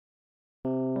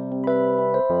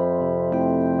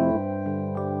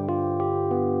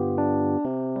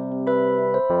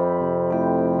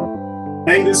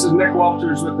Hey, this is Nick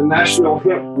Walters with the National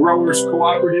Hemp Growers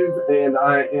Cooperative, and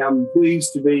I am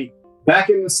pleased to be back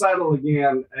in the saddle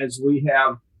again as we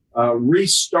have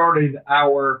restarted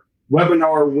our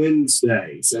webinar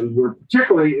Wednesdays. And we're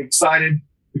particularly excited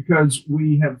because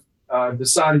we have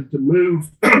decided to move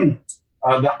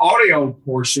the audio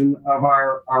portion of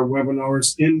our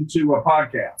webinars into a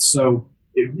podcast. So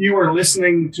if you are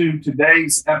listening to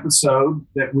today's episode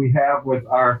that we have with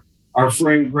our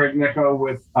friend Greg Nicko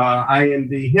with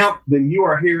IND Hemp, then you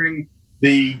are hearing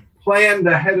the planned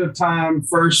ahead of time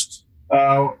first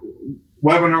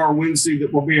webinar Wednesday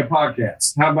that will be a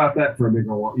podcast. How about that for a big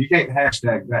old one? You can't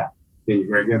hashtag that, can you,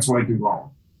 Greg? That's way too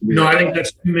long. No, I think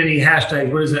that's too many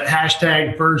hashtags. What is it?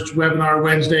 Hashtag first webinar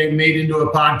Wednesday made into a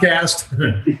podcast?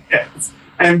 Yes.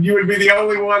 And you would be the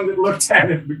only one that looked at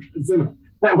it because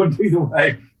that would be the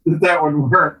way that would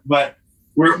work. But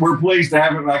we're pleased to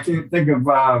have it. I can't think of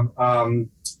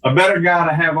a better guy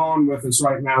to have on with us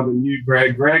right now than you,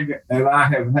 Greg. Greg and I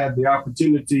have had the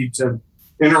opportunity to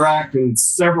interact in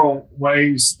several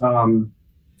ways,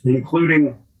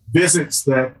 including visits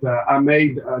that I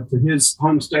made to his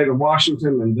home state of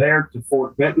Washington and there to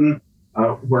Fort Benton,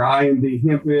 where IND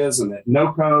Hemp is, and at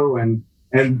NOCO. And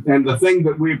the thing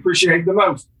that we appreciate the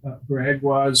most, Greg,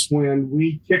 was when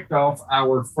we kicked off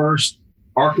our first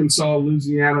Arkansas,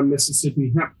 Louisiana,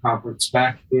 Mississippi Hemp Conference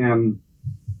back in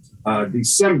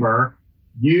December.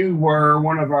 You were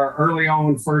one of our early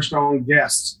on, first on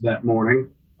guests that morning.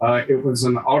 It was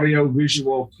an audio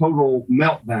visual total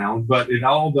meltdown, but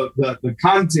the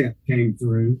content came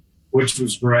through, which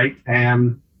was great.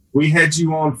 And we had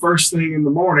you on first thing in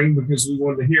the morning because we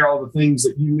wanted to hear all the things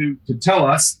that you knew to tell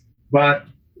us, but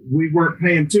we weren't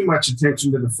paying too much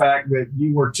attention to the fact that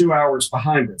you were 2 hours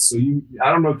behind us. So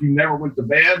I don't know if you never went to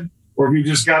bed or if you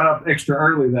just got up extra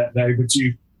early that day, but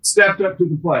you stepped up to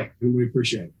the plate and we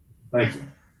appreciate it. Thank you.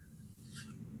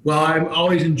 Well, I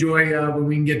always enjoy when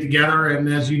we can get together. And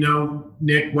as you know,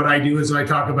 Nick, what I do is I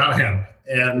talk about hemp.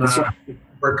 And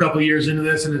we're a couple of years into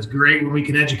this, and it's great when we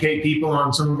can educate people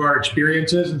on some of our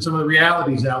experiences and some of the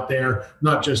realities out there,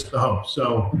 not just the hope.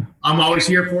 So I'm always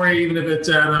here for you, even if it's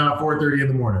at 4:30 in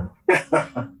the morning.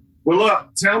 Well, look,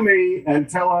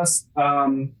 tell us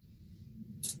kind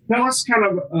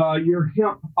of your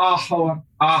hemp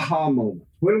aha moment.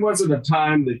 When was it a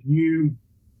time that you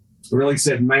really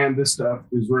said, man, this stuff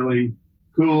is really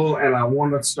cool and I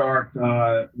want to start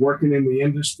working in the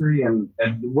industry? And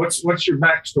what's your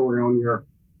backstory on your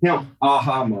hemp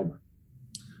aha moment?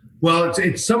 Well,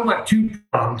 it's somewhat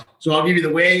two-pronged. So I'll give you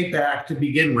the way back to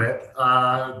begin with.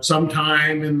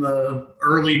 Sometime in the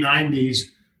early 90s,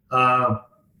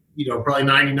 probably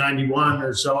 90, 91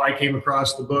 or so, I came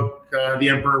across the book, The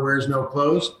Emperor Wears No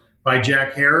Clothes by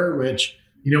Jack Herer, which,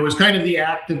 was kind of the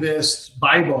activist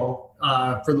Bible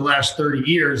for the last 30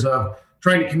 years of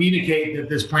trying to communicate that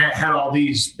this plant had all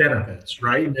these benefits,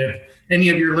 right? And if any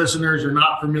of your listeners are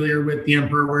not familiar with The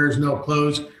Emperor Wears No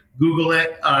Clothes, Google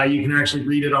it. You can actually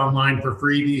read it online for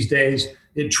free these days.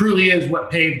 It truly is what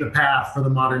paved the path for the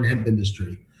modern hemp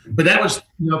industry. But that was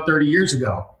 30 years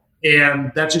ago.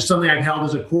 And that's just something I've held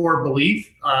as a core belief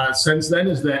since then,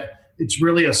 is that it's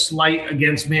really a slight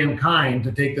against mankind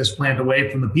to take this plant away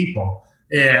from the people.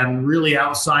 And really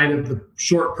outside of the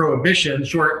short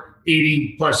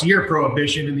 80 plus year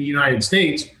prohibition in the United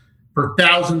States, for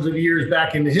thousands of years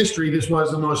back into history, this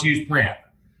was the most used plant.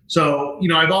 So,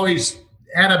 I've always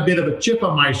had a bit of a chip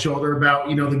on my shoulder about,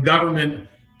 the government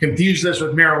confused this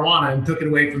with marijuana and took it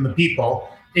away from the people.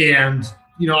 And,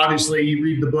 obviously you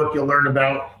read the book, you'll learn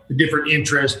about the different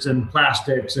interests and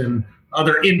plastics and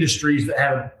other industries that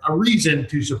have a reason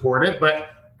to support it. But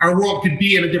our world could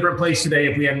be in a different place today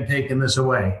if we hadn't taken this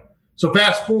away. So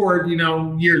fast forward,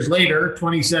 years later,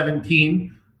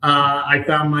 2017, I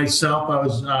found myself, I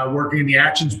was working in the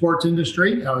action sports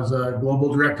industry. I was a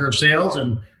global director of sales,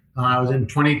 and I was in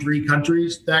 23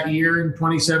 countries that year in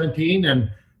 2017, and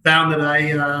found that I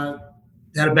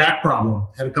had a back problem,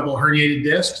 had a couple of herniated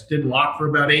discs, didn't walk for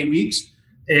about 8 weeks,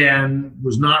 and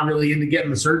was not really into getting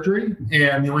the surgery.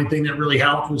 And the only thing that really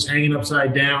helped was hanging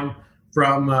upside down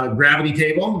from a gravity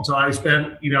table. And so I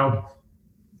spent,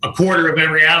 a quarter of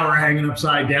every hour hanging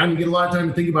upside down. You get a lot of time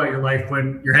to think about your life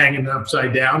when you're hanging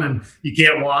upside down and you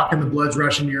can't walk and the blood's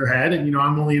rushing to your head. And,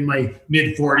 I'm only in my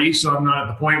mid 40s, so I'm not at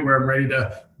the point where I'm ready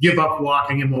to give up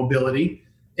walking and mobility.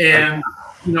 And,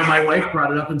 my wife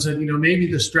brought it up and said,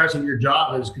 maybe the stress of your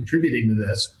job is contributing to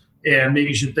this, and maybe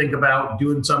you should think about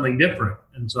doing something different.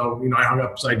 And so, I hung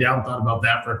upside down, thought about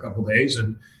that for a couple of days,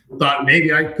 and thought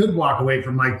maybe I could walk away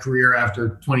from my career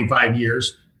after 25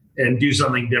 years and do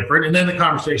something different. And then the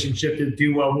conversation shifted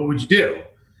to, well, what would you do?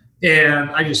 And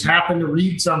I just happened to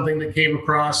read something that came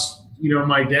across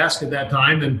my desk at that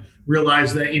time and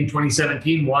realized that in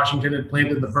 2017, Washington had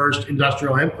planted the first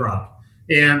industrial hemp crop.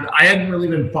 And I hadn't really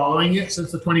been following it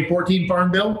since the 2014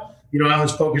 Farm Bill. I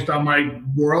was focused on my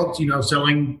world,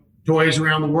 selling toys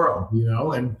around the world,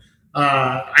 and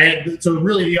so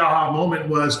really the aha moment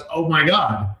was, oh my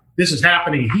God, this is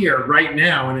happening here right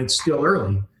now, and it's still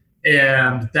early.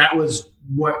 And that was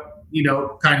what,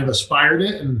 kind of aspired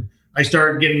it. And I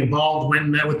started getting involved, went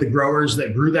and met with the growers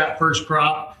that grew that first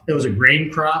crop. It was a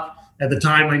grain crop. At the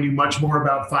time, I knew much more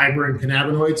about fiber and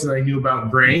cannabinoids than I knew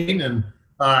about grain. And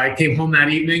I came home that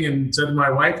evening and said to my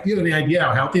wife, do you have any idea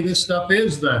how healthy this stuff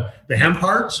is? The hemp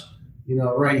hearts,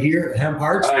 right here, the hemp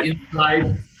hearts, the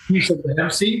inside piece of the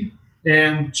hemp seed.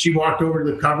 And she walked over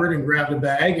to the cupboard and grabbed a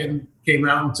bag and came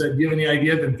out and said, do you have any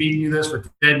idea? I've been feeding you this for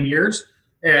 10 years.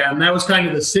 And that was kind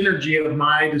of the synergy of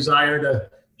my desire to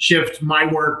shift my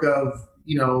work of,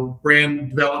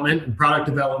 brand development and product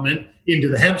development into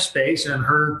the hemp space, and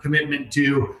her commitment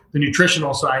to the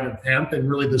nutritional side of hemp and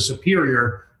really the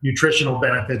superior nutritional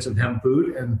benefits of hemp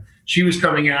food. And she was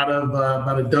coming out of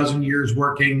about a dozen years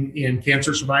working in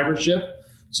cancer survivorship.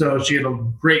 So she had a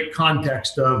great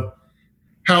context of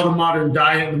how the modern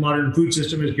diet and the modern food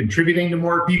system is contributing to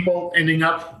more people ending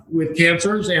up with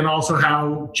cancers, and also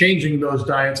how changing those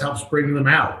diets helps bring them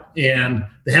out. And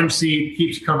the hemp seed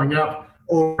keeps coming up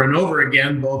over and over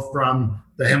again, both from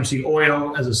the hemp seed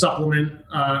oil as a supplement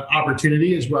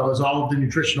opportunity, as well as all of the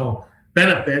nutritional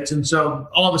benefits. And so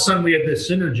all of a sudden we had this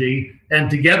synergy, and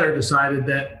together decided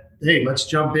that, hey, let's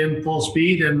jump in full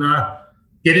speed and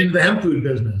get into the hemp food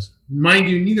business. Mind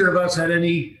you, neither of us had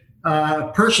any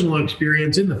personal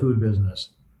experience in the food business.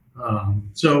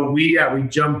 So we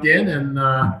jumped in, and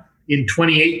in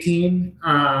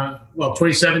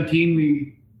 2017,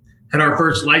 we had our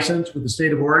first license with the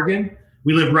state of Oregon.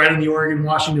 We live right on the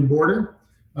Oregon-Washington border.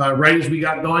 Right as we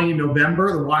got going in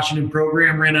November, the Washington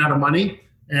program ran out of money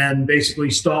and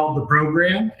basically stalled the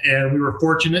program. And we were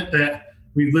fortunate that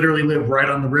we literally live right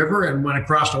on the river, and went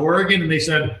across to Oregon, and they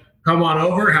said, come on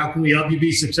over, how can we help you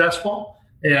be successful?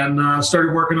 And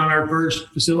started working on our first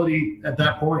facility at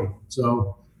that point.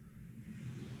 So.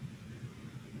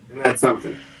 And that's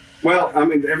something. Well, I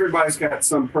mean, everybody's got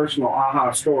some personal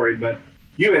aha story, but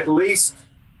you at least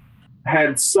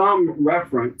had some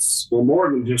reference, well,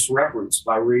 more than just reference,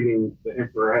 by reading The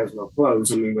Emperor Has No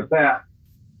Clothes. I mean, with that,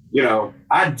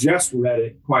 I just read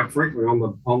it quite frankly on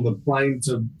the plane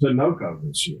to NOCO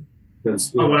this year,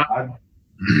 because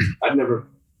I'd never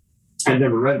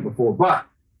read it before. But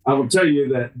I will tell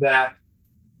you that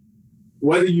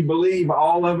whether you believe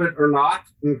all of it or not,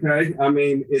 okay, I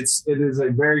mean, it is a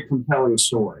very compelling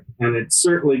story, and it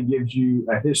certainly gives you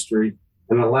a history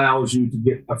and allows you to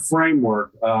get a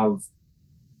framework of.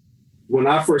 When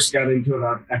I first got into it,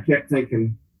 I kept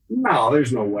thinking, no,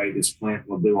 there's no way this plant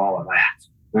will do all of that.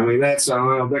 I mean,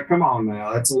 come on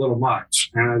now, that's a little much.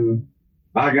 And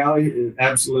by golly,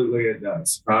 absolutely it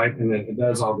does, right? And it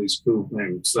does all these cool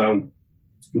things. So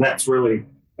that's a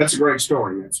great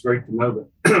story. It's great to know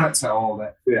that that's how all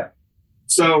that fit.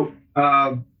 So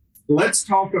let's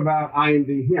talk about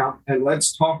IND Hemp, and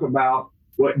let's talk about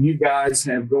what you guys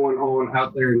have going on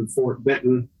out there in Fort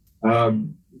Benton.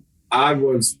 I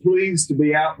was pleased to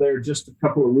be out there just a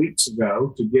couple of weeks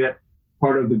ago to get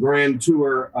part of the grand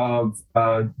tour of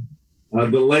the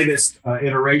latest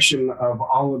iteration of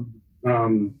all of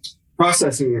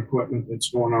processing equipment that's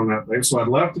going on out there. So I'd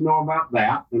love to know about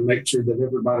that and make sure that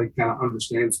everybody kind of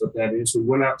understands what that is. We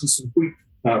went out to some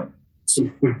hemp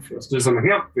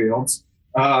fields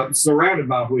surrounded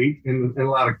by wheat in a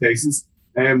lot of cases,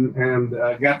 and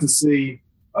got to see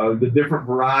the different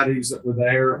varieties that were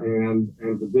there, and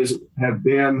the visit had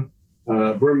been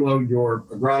Brimlow, your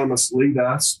agronomist, lead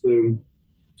us through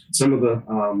some of the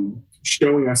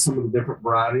showing us some of the different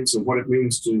varieties and what it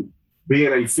means to be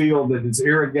in a field that is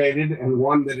irrigated and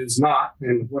one that is not,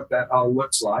 and what that all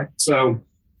looks like. So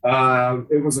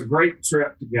it was a great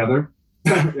trip together,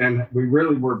 and we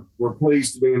really were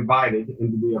pleased to be invited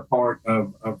and to be a part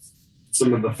of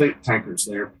some of the think tankers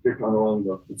there, particularly along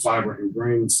the fiber and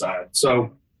grain side.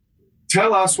 So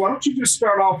tell us, why don't you just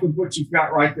start off with what you've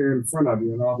got right there in front of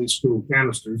you and all these cool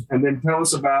canisters, and then tell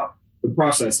us about the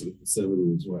processing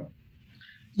facility as well.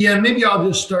 Yeah, maybe I'll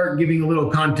just start giving a little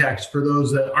context for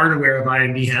those that aren't aware of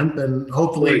IND Hemp, and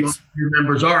hopefully most of your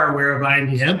members are aware of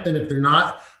IND Hemp. And if they're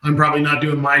not, I'm probably not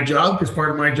doing my job, because part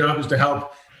of my job is to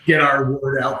help get our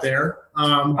word out there.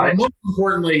 But most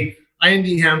importantly,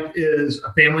 IND Hemp is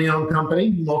a family-owned company,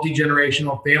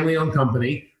 multi-generational family-owned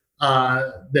company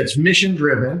that's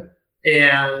mission-driven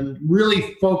and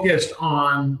really focused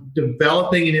on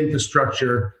developing an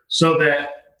infrastructure so that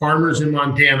farmers in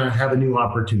Montana have a new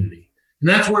opportunity. And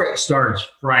that's where it starts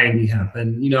for IND Hemp.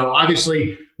 And,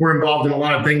 obviously we're involved in a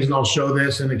lot of things, and I'll show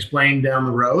this and explain down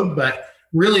the road. But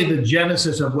really the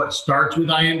genesis of what starts with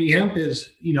IND Hemp is,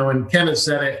 and Ken has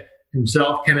said it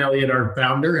himself, Ken Elliott, our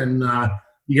founder. And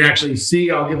you can actually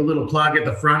see, I'll give a little plug at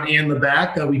the front and the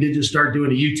back. We did just start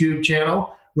doing a YouTube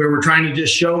channel where we're trying to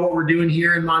just show what we're doing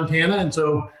here in Montana. And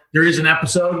so there is an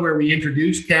episode where we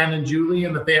introduce Ken and Julie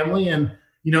and the family. And,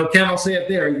 Ken, I'll say it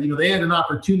there, they had an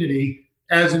opportunity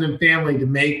as an family to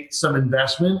make some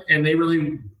investment, and they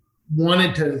really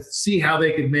wanted to see how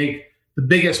they could make the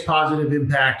biggest positive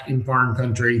impact in farm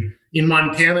country in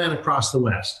Montana and across the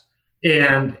West.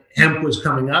 And hemp was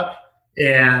coming up,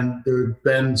 and there had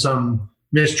been some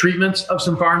mistreatments of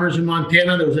some farmers in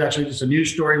Montana. There was actually just a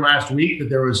news story last week that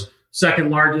there was second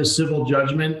largest civil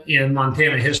judgment in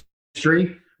Montana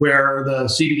history, where the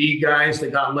CBD guys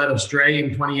that got led astray in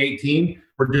 2018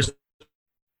 were just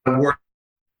awarded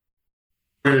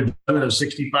of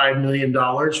 $65 million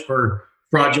for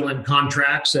fraudulent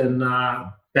contracts and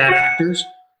bad actors.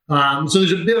 So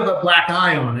there's a bit of a black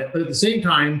eye on it. But at the same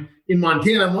time, in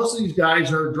Montana, most of these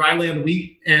guys are dryland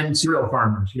wheat and cereal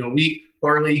farmers. Wheat,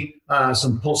 barley,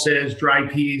 some pulses, dry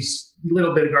peas, a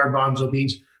little bit of garbanzo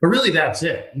beans. But really, that's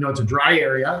it. It's a dry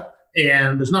area,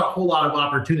 and there's not a whole lot of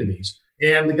opportunities.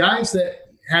 And the guys that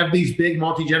have these big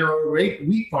multi-generational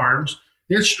wheat farms,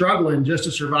 they're struggling just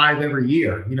to survive every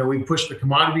year. We push the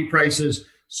commodity prices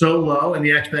so low and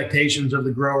the expectations of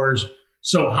the growers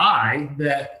so high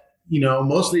that,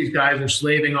 most of these guys are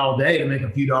slaving all day to make a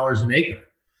few dollars an acre.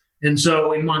 And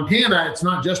so in Montana, it's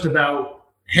not just about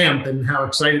hemp and how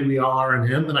excited we all are on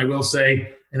hemp. And I will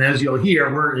say, and as you'll hear,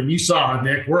 and you saw,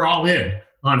 Nick, we're all in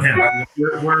on hemp.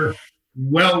 We're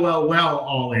well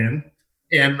all in.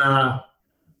 And,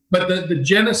 but the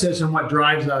genesis and what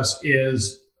drives us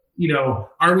is,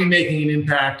 are we making an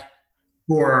impact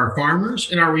for our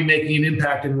farmers, and are we making an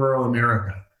impact in rural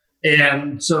America?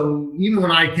 And so even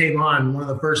when I came on, one of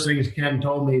the first things Ken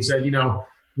told me, he said,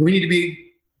 we need to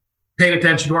be paying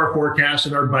attention to our forecast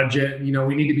and our budget.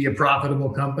 We need to be a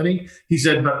profitable company. He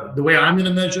said, but the way I'm going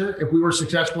to measure if we were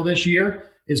successful this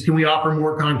year is, can we offer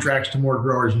more contracts to more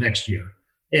growers next year?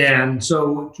 And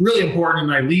so it's really important,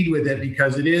 and I lead with it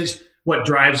because it is what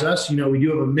drives us. We do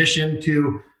have a mission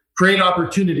to create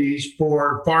opportunities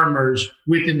for farmers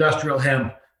with industrial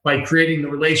hemp by creating the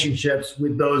relationships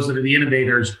with those that are the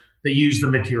innovators that use the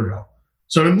material.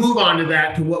 So to move on to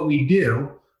that, to what we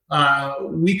do,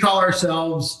 we call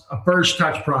ourselves a first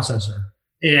touch processor,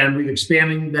 and we've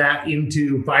expanded that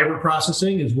into fiber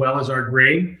processing as well as our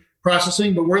grain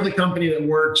processing. But we're the company that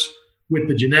works with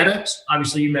the genetics.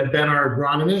 Obviously, you met Ben, our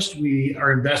agronomist. We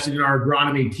are invested in our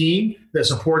agronomy team that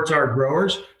supports our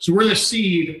growers. So we're the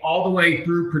seed all the way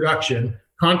through production,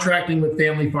 contracting with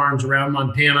family farms around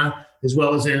Montana, as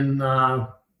well as in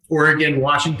Oregon,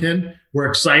 Washington. We're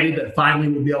excited that finally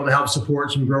we'll be able to help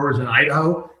support some growers in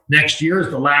Idaho. Next year is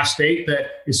the last state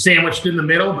that is sandwiched in the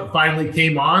middle, but finally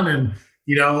came on. And,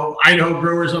 Idaho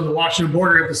growers on the Washington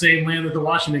border have the same land that the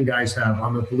Washington guys have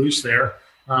on the Palouse there.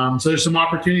 So there's some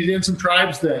opportunities and some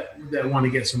tribes that want to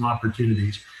get some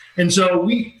opportunities. And so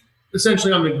we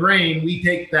essentially on the grain, we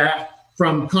take that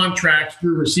from contracts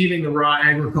through receiving the raw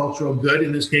agricultural good,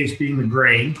 in this case being the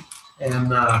grain.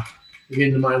 And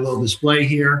again, to my little display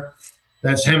here,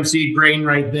 that's hemp seed grain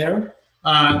right there.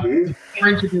 The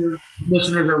difference, if your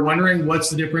listeners are wondering, what's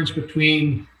the difference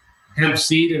between hemp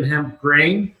seed and hemp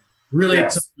grain? Really,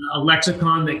 yes. It's a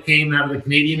lexicon that came out of the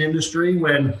Canadian industry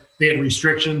when they had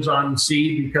restrictions on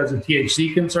seed because of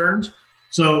THC concerns.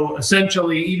 So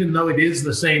essentially, even though it is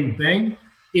the same thing,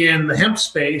 in the hemp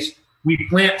space, we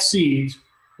plant seeds,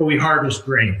 but we harvest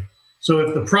grain. So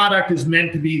if the product is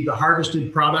meant to be the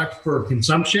harvested product for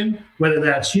consumption, whether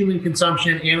that's human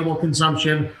consumption, animal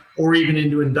consumption, or even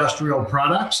into industrial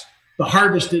products, the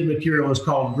harvested material is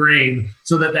called grain,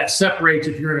 so that separates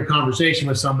if you're in a conversation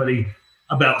with somebody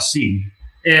about seed.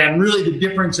 And really the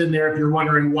difference in there, if you're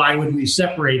wondering why would we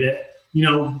separate it,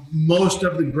 most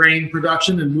of the grain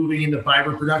production and moving into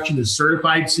fiber production is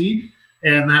certified seed.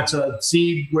 And that's a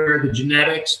seed where the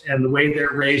genetics and the way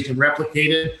they're raised and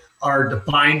replicated are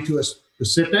defined to a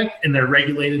specific, and they're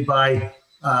regulated by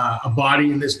a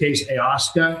body. In this case,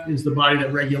 AOSCA is the body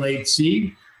that regulates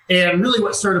seed. And really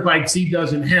what certified seed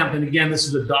does in hemp, and again, this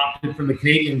is adopted from the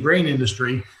Canadian grain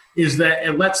industry, is that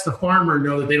it lets the farmer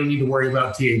know that they don't need to worry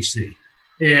about THC.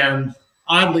 And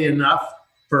oddly enough,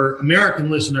 for American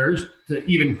listeners to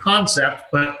even concept,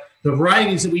 but the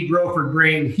varieties that we grow for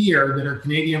grain here that are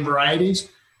Canadian varieties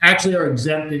actually are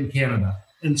exempt in Canada.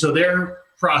 And so their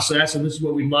process, and this is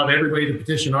what we'd love everybody to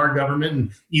petition our government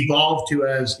and evolve to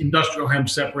as industrial hemp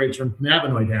separates from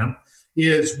cannabinoid hemp,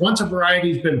 is once a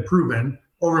variety's been proven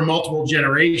over multiple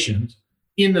generations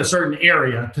in a certain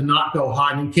area to not go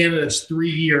hot, and in Canada it's 3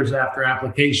 years after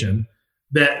application,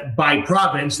 that by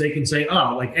province they can say,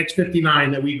 oh, like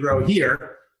X59 that we grow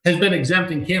here has been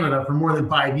exempt in Canada for more than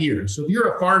 5 years. So if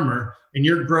you're a farmer and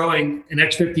you're growing an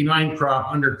X59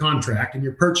 crop under contract and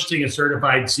you're purchasing a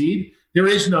certified seed, there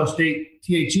is no state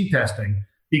THC testing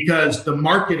because the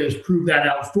market has proved that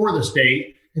out for the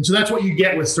state. And so that's what you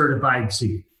get with certified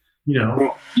seed.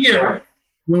 Here,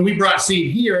 when we brought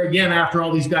seed here, again, after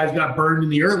all these guys got burned in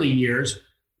the early years,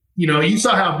 you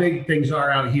saw how big things are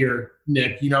out here,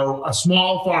 Nick. A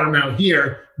small farm out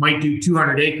here might do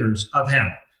 200 acres of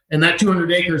hemp. And that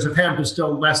 200 acres of hemp is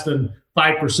still less than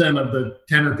 5% of the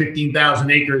 10 or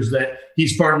 15,000 acres that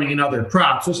he's farming in other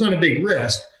crops. So it's not a big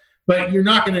risk, but you're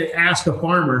not going to ask a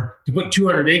farmer to put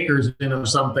 200 acres in of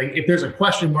something if there's a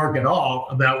question mark at all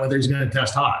about whether he's going to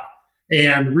test hot.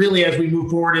 And really, as we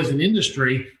move forward as an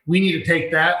industry, we need to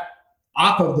take that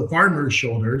off of the farmer's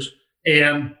shoulders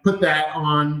and put that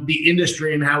on the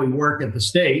industry and how we work at the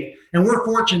state. And we're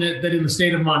fortunate that in the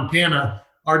state of Montana,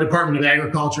 our Department of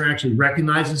Agriculture actually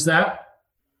recognizes that.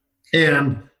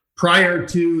 And prior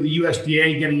to the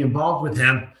USDA getting involved with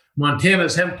hemp,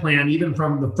 Montana's hemp plan, even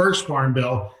from the first Farm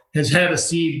Bill, has had a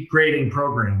seed grading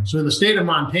program. So in the state of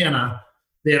Montana,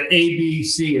 they have A, B,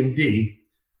 C, and D.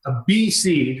 A B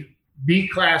seed, B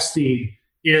class seed,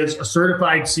 is a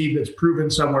certified seed that's proven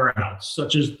somewhere else,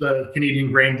 such as the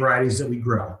Canadian grain varieties that we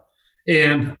grow.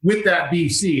 And with that B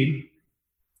seed,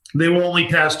 they will only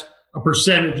test a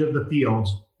percentage of the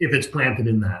fields if it's planted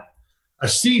in that. A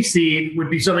C seed would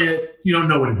be something that you don't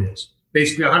know what it is.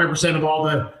 Basically 100% of all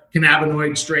the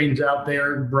cannabinoid strains out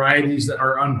there, varieties that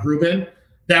are unproven,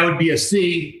 that would be a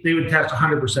C. They would test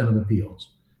 100% of the fields.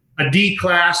 A D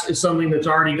class is something that's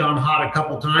already gone hot a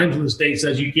couple times and the state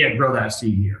says you can't grow that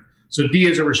seed here. So D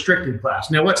is a restricted class.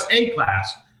 Now what's A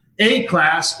class? A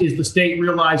class is the state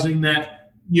realizing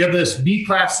that you have this B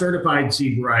class certified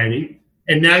seed variety,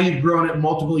 and now you've grown it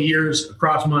multiple years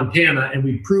across Montana, and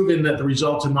we've proven that the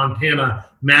results in Montana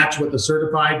match what the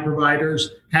certified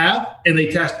providers have, and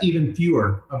they test even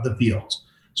fewer of the fields.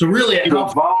 So really it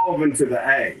helps evolve into the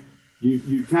A.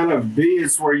 You kind of, B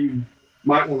is where you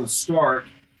might want to start,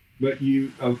 but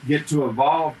you get to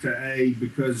evolve to A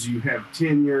because you have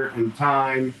tenure and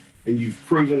time and you've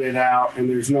proven it out, and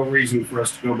there's no reason for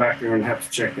us to go back there and have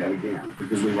to check that again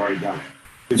because we've already done it.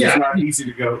 It's just not easy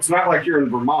to go. It's not like you're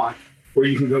in Vermont where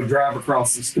you can go drive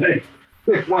across the state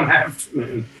one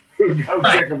afternoon and go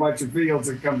check a bunch of fields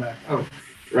and come back. Oh,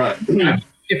 right.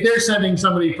 If they're sending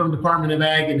somebody from Department of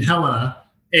Ag in Helena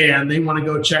and they want to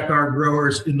go check our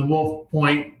growers in the Wolf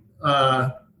Point,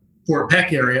 Fort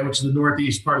Peck area, which is the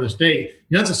northeast part of the state,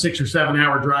 that's a 6 or 7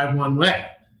 hour drive one way.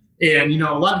 And,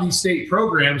 a lot of these state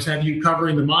programs have you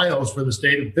covering the miles for the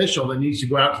state official that needs to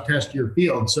go out to test your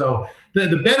field. So the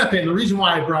benefit, and the reason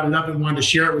why I brought it up and wanted to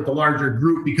share it with the larger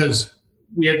group, because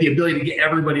we had the ability to get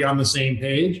everybody on the same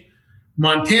page.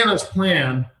 Montana's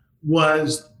plan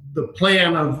was the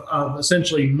plan of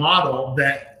essentially model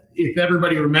that, if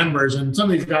everybody remembers, and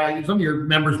some of these guys, some of your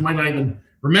members might not even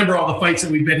remember all the fights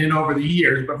that we've been in over the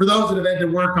years, but for those that have had to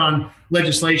work on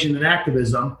legislation and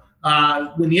activism,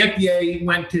 when the FDA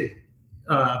went to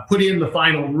put in the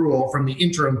final rule from the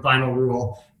interim final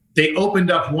rule, they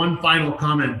opened up one final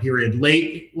comment period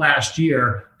late last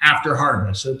year after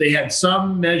harvest. So they had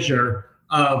some measure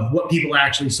of what people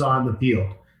actually saw in the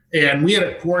field. And we had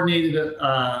a coordinated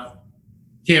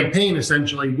campaign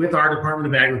essentially with our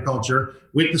Department of Agriculture,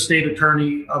 with the state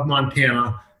attorney of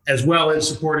Montana, as well as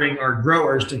supporting our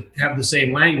growers to have the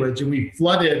same language. And we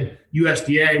flooded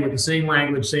USDA with the same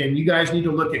language saying, you guys need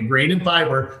to look at grain and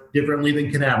fiber differently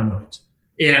than cannabinoids.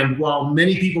 And while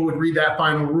many people would read that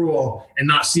final rule and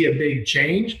not see a big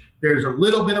change, there's a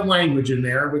little bit of language in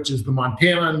there, which is the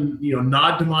Montana,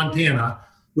 nod to Montana,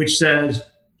 which says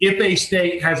if a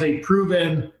state has a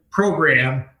proven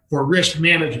program for risk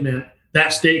management,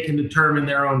 that state can determine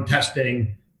their own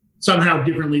testing somehow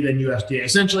differently than USDA.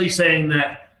 Essentially saying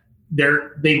that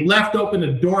they left open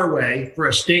a doorway for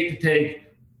a state to take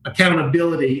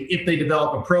accountability if they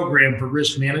develop a program for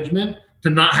risk management to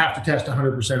not have to test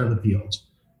 100% of the fields.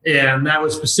 And that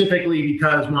was specifically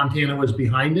because Montana was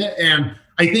behind it. And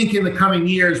I think in the coming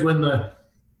years, when the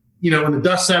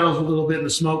dust settles a little bit and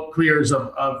the smoke clears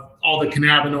of all the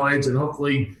cannabinoids, and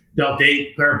hopefully Delta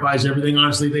 8 clarifies everything,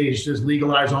 honestly, they just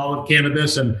legalize all of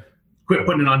cannabis and quit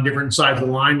putting it on different sides of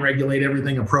the line, regulate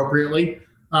everything appropriately.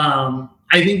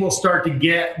 I think we'll start to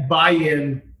get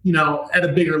buy-in, at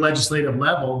a bigger legislative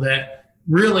level, that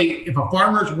really, if a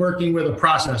farmer's working with a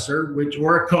processor,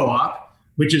 or a co-op,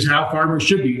 which is how farmers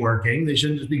should be working, they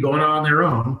shouldn't just be going on their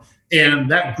own, and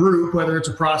that group, whether it's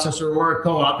a processor or a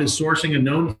co-op, is sourcing a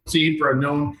known seed for a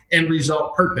known end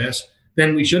result purpose,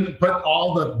 then we shouldn't put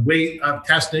all the weight of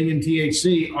testing and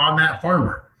THC on that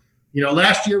farmer.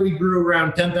 Last year we grew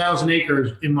around 10,000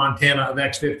 acres in Montana of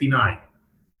X59.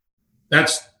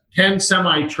 That's 10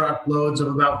 semi-truck loads of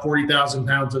about 40,000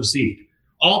 pounds of seed.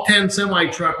 All 10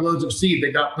 semi-truck loads of seed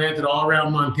that got planted all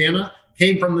around Montana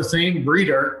came from the same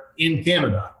breeder in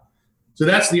Canada. So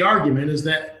that's the argument, is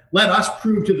that let us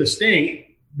prove to the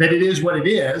state that it is what it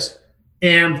is,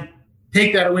 and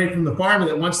take that away from the farmer,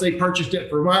 that once they purchased it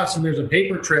from us and there's a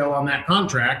paper trail on that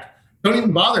contract, don't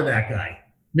even bother that guy.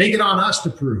 Make it on us to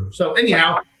prove. So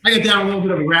anyhow, I get down a little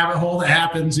bit of a rabbit hole that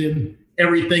happens in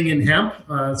everything in hemp.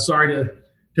 Sorry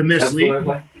to mislead.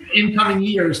 Absolutely. In coming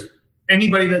years,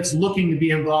 anybody that's looking to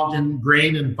be involved in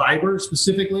grain and fiber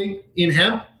specifically in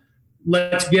hemp,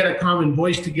 let's get a common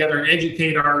voice together and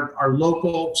educate our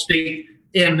local, state,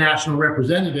 and national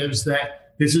representatives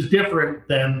that this is different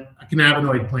than a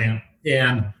cannabinoid plant,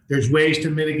 and there's ways to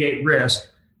mitigate risk.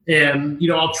 And,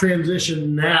 I'll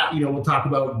transition that, we'll talk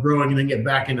about growing and then get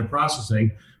back into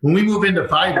processing. When we move into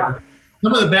fiber,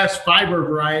 some of the best fiber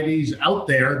varieties out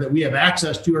there that we have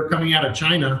access to are coming out of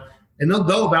China, and they'll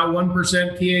go about 1%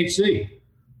 THC.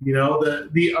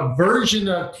 The aversion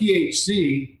of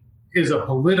THC is a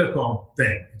political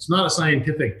thing. It's not a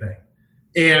scientific thing.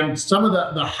 And some of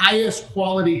the highest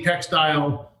quality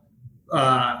textile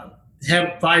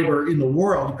hemp fiber in the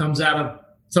world comes out of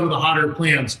some of the hotter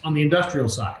plants on the industrial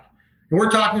side. And we're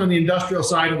talking on the industrial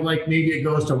side of like maybe it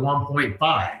goes to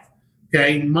 1.5.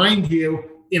 Okay, mind you,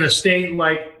 in a state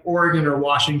like Oregon or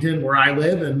Washington, where I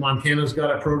live, and Montana's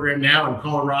got a program now, and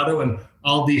Colorado and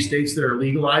all these states that are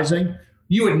legalizing,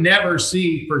 you would never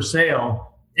see for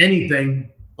sale anything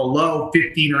below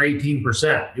 15 or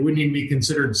 18%. It wouldn't even be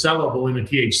considered sellable in a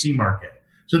THC market.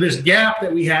 So this gap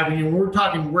that we have, and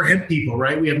we're hemp people,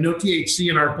 right? We have no THC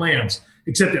in our plants,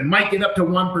 except it might get up to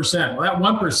 1%. Well, that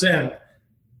 1%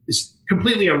 is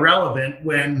completely irrelevant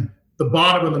when the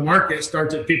bottom of the market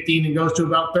starts at 15 and goes to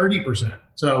about 30%.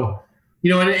 So,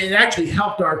 and it actually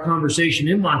helped our conversation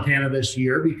in Montana this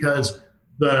year, because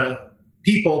the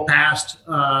people passed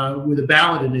with a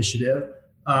ballot initiative,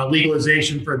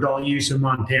 legalization for adult use in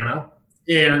Montana.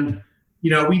 And,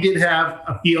 we did have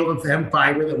a field of hemp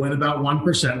fiber that went about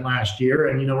 1% last year.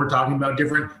 And, we're talking about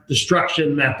different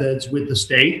destruction methods with the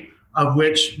state, of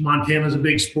which Montana is a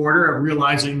big supporter of,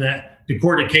 realizing that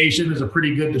decortication is a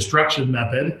pretty good destruction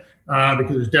method, because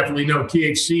there's definitely no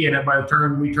THC in it by the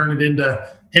time we turn it into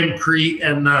hempcrete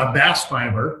and bass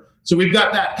fiber. So we've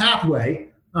got that pathway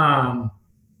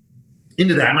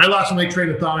into that. And I lost my train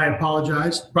of thought. I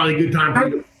apologize. Probably a good time for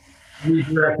you to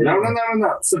redirect it.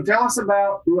 No. So tell us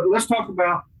let's talk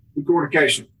about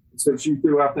decortication, since you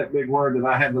threw out that big word that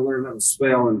I had to learn how to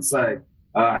spell and say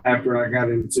after I got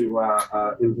into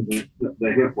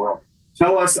the hemp world.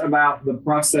 Tell us about the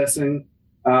processing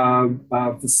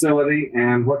facility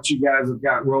and what you guys have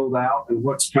got rolled out and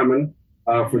what's coming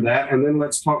for that. And then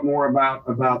let's talk more about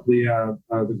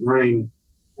the grain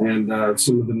and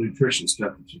some of the nutrition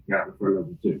stuff that you've got in front of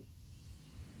you too.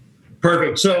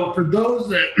 Perfect. So for those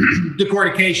that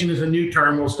decortication is a new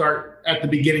term, we'll start at the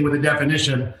beginning with a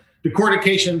definition.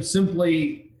 Decortication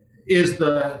simply is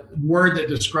the word that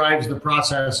describes the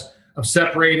process of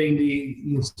separating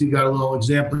you got a little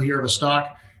example here of a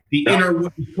stalk, the inner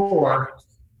woody core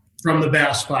from the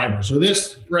bast fiber. So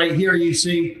this right here, you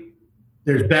see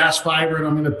there's bast fiber, and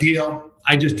I'm going to peel.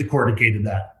 I just decorticated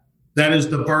that. That is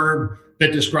the verb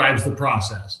that describes the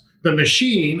process. The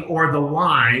machine or the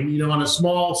line, on a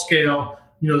small scale,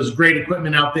 there's great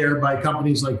equipment out there by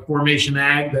companies like Formation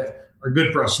Ag that are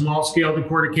good for a small scale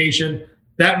decortication.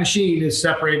 That machine is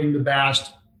separating the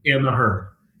bast and the herd.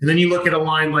 And then you look at a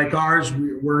line like ours,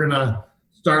 we're going to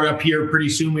start up here pretty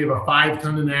soon. We have a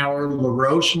 5-ton an hour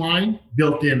LaRoche line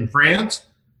built in France.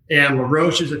 And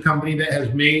LaRoche is a company that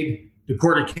has made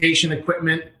decortication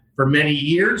equipment for many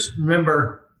years.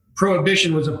 Remember,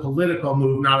 prohibition was a political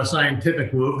move, not a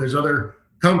scientific move. There's other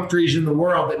countries in the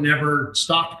world that never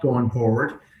stopped going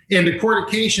forward. And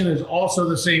decortication is also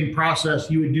the same process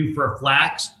you would do for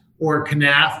flax or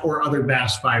canaf or other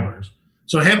bast fibers.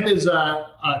 So hemp is a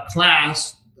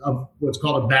class of what's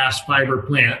called a bast fiber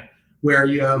plant, where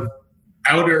you have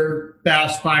outer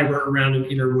bast fiber around an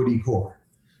inner woody core.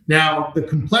 Now, the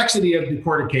complexity of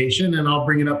decortication, and I'll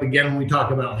bring it up again when we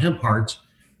talk about hemp hearts,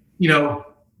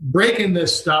 breaking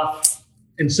this stuff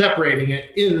and separating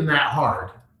it isn't that hard.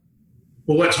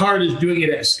 But what's hard is doing it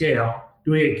at scale,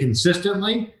 doing it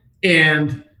consistently.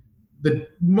 And the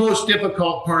most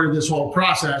difficult part of this whole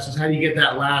process is how do you get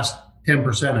that last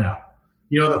 10% out?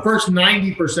 The first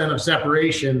 90% of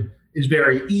separation is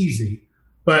very easy.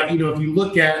 But, if you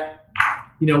look at,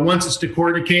 once it's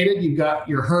decorticated, you've got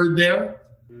your herd there.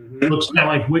 It looks kind of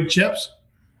like wood chips.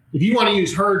 If you want to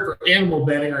use herd for animal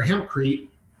bedding or hempcrete,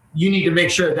 you need to make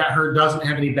sure that herd doesn't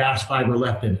have any bast fiber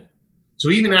left in it. So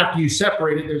even after you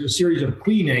separate it, there's a series of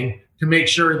cleaning to make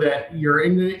sure that your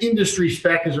industry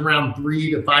spec is around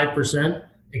 3 to 5%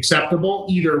 acceptable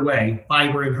either way,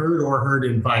 fiber in herd or herd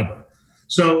in fiber.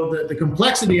 So the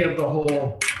complexity of the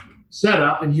whole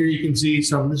setup, and here you can see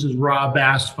this is raw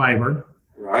bast fiber,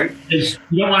 right? Is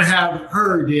you don't want to have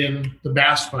herd in the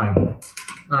bast fiber.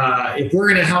 If we're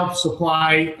going to help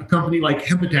supply a company like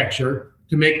Hemptecture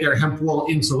to make their hemp wool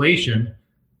insulation,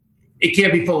 it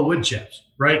can't be full of wood chips,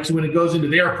 right? So when it goes into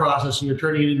their processing, you're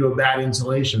turning it into a bad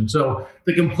insulation. So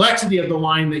the complexity of the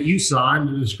line that you saw and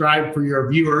to describe for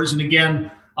your viewers, and again,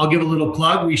 I'll give a little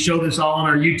plug. We show this all on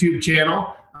our YouTube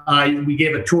channel. We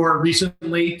gave a tour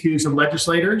recently to some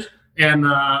legislators and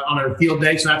on our field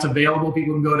day. So that's available.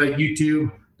 People can go to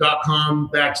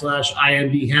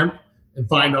youtube.com/INDhemp and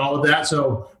find all of that.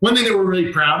 So one thing that we're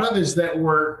really proud of is that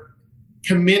we're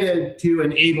committed to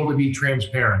and able to be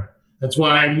transparent. That's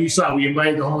why you saw we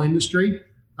invited the whole industry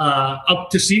up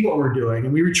to see what we're doing.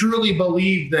 And we truly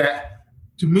believe that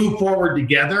to move forward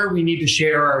together, we need to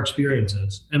share our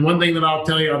experiences. And one thing that I'll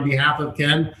tell you on behalf of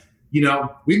Ken,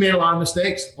 we made a lot of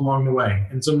mistakes along the way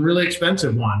and some really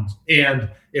expensive ones. And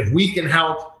if we can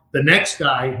help the next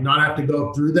guy not have to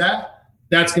go through that,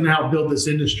 that's going to help build this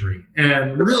industry.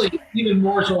 And really, even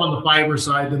more so on the fiber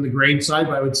side than the grain side,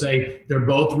 but I would say they're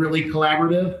both really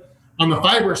collaborative. On the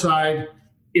fiber side,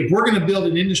 if we're going to build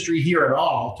an industry here at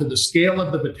all to the scale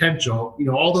of the potential,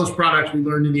 all those products we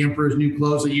learned in the Emperor's New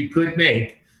Clothes that you could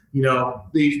make,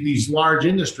 these large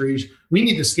industries, we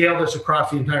need to scale this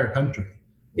across the entire country.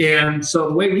 And so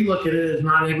the way we look at it is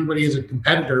not everybody as a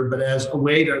competitor, but as a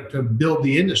way to build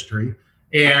the industry.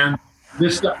 And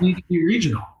this stuff needs to be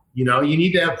regional. You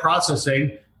need to have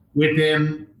processing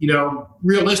within,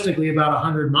 realistically about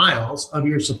 100 miles of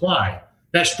your supply.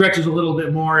 That stretches a little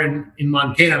bit more in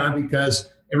Montana because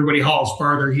everybody hauls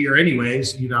farther here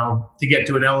anyways, to get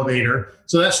to an elevator.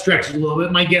 So that stretches a little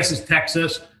bit. My guess is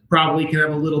Texas probably can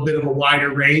have a little bit of a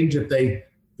wider range if they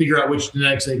figure out which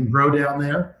genetics they can grow down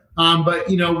there. But,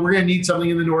 we're going to need something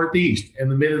in the Northeast and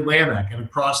the Mid-Atlantic and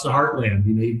across the heartland.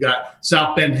 You've got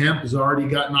South Bend Hemp has already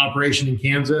got an operation in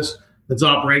Kansas that's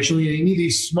operational. You need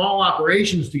these small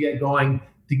operations to get going,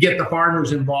 to get the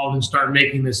farmers involved and start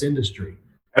making this industry.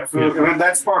 Absolutely. And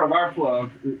that's part of our plug,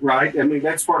 right? I mean,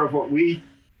 that's part of what we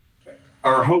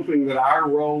are hoping that our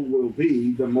role will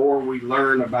be the more we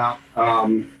learn about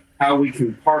how we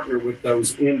can partner with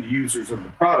those end users of the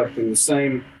product in the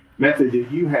same method that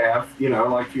you have,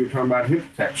 like you were talking about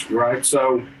Hemptecture, right?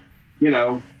 So,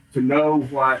 to know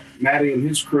what Matty and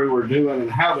his crew are doing and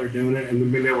how they're doing it, and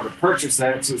then being able to purchase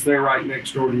that since they're right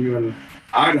next door to you in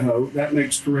Idaho, that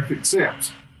makes terrific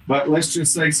sense. But let's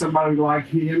just say somebody like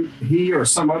he or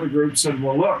some other group said,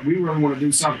 well, look, we really want to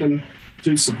do something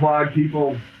to supply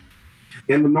people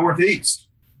in the Northeast.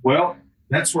 Well,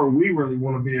 that's where we really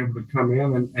want to be able to come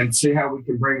in and see how we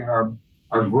can bring our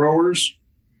growers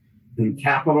and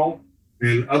capital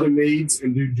and other needs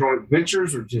and do joint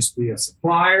ventures or just be a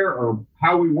supplier or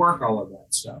how we work all of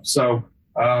that stuff. So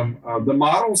the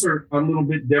models are a little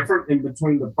bit different in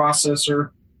between the processor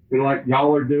and like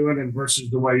y'all are doing and versus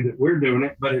the way that we're doing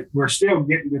it, but we're still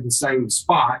getting to the same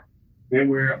spot and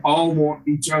we all want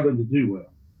each other to do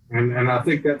well. And I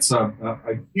think that's a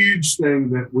huge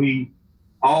thing that we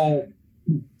all,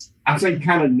 I think,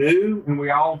 kind of knew and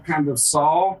we all kind of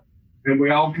saw. And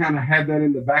we all kind of had that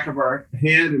in the back of our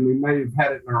head, and we may have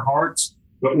had it in our hearts.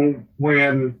 But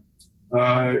when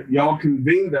y'all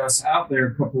convened us out there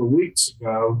a couple of weeks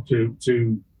ago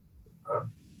to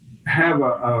have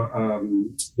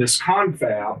this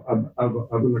confab of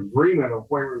an agreement of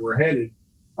where we were headed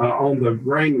on the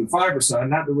grain and fiber side,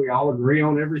 not that we all agree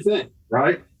on everything,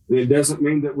 right? It doesn't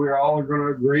mean that we're all going to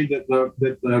agree that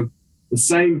the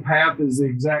same path is the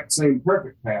exact same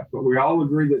perfect path, but we all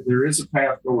agree that there is a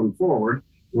path going forward.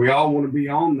 We all want to be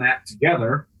on that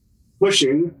together,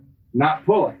 pushing, not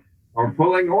pulling, or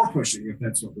pulling or pushing, if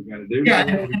that's what we got to do. Yeah,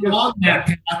 and along that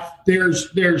path, there's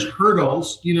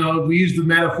hurdles. If we use the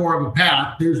metaphor of a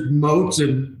path, there's moats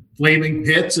and flaming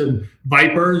pits and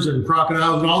vipers and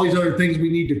crocodiles and all these other things we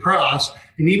need to cross.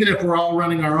 And even if we're all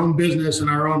running our own business and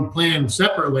our own plan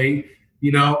separately,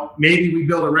 maybe we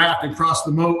build a raft and cross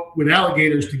the moat with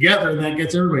alligators together, and that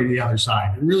gets everybody to the other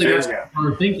side. And really, that's what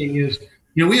our thinking is.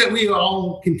 We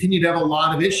all continue to have a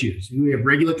lot of issues. We have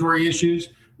regulatory issues.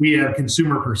 We have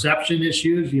consumer perception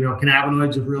issues.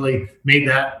 Cannabinoids have really made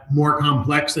that more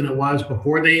complex than it was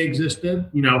before they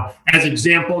existed. As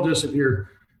example, just if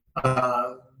your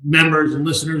members and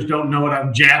listeners don't know what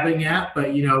I'm jabbing at,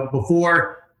 but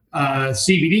before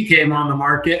CBD came on the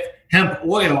market, hemp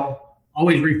oil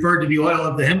always referred to the oil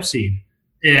of the hemp seed.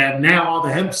 And now all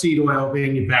the hemp seed oil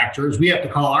manufacturers, we have to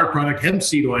call our product hemp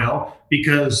seed oil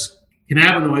because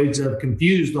cannabinoids have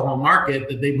confused the whole market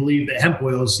that they believe that hemp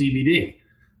oil is CBD.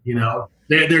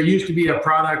 There used to be a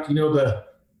product, the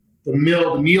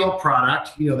milled meal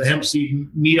product, the hemp seed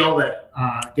meal that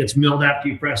gets milled after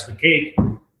you press the cake.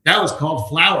 That was called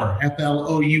flour,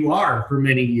 Flour, for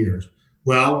many years.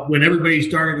 Well, when everybody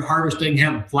started harvesting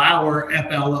hemp flour,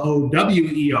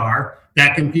 FLOWER,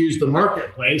 that confused the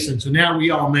marketplace. And so now we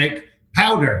all make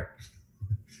powder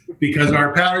because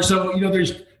our powder. So,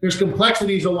 there's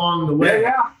complexities along the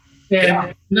way.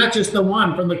 And not just the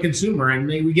one from the consumer. And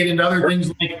we get into other things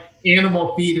like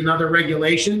animal feed and other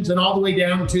regulations, and all the way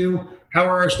down to how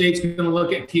are our states going to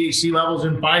look at THC levels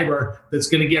in fiber that's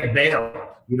going to get bailed.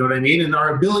 You know what I mean? And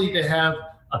our ability to have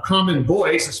a common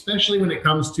voice, especially when it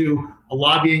comes to a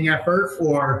lobbying effort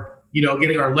or,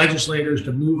 getting our legislators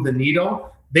to move the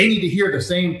needle, they need to hear the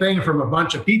same thing from a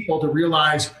bunch of people to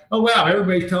realize, oh, wow,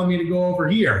 everybody's telling me to go over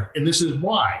here. And this is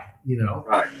why,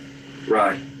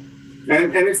 Right.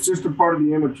 And it's just a part of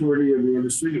the immaturity of the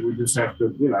industry that we just have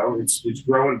to, it's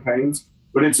growing pains,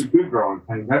 but it's a good growing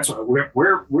pain. That's what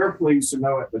we're pleased to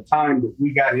know at the time that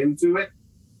we got into it,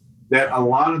 that a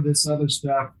lot of this other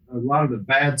stuff, a lot of the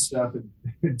bad stuff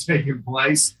had taken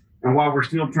place. And while we're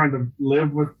still trying to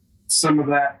live with some of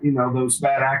that, those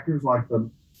bad actors like the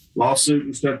lawsuit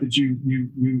and stuff that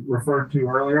you referred to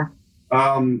earlier,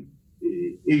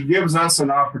 it gives us an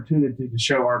opportunity to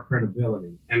show our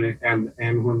credibility. And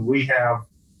when we have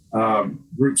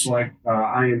groups like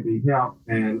INB Hemp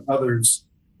and others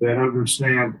that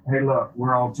understand, hey, look,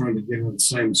 we're all trying to get in the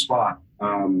same spot,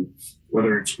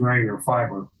 whether it's grain or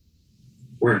fiber,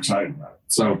 we're excited about it.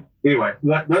 So anyway,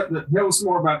 tell us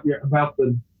more about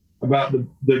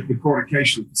the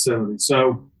cortication facility.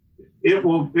 So it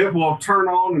will turn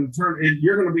on and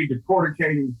you're going to be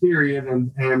decorticating, period.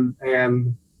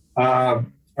 And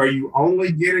are you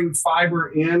only getting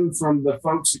fiber in from the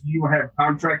folks that you have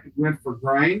contracted with for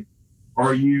grain?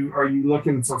 Or are you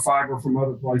looking for fiber from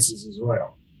other places as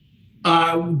well?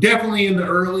 Definitely in the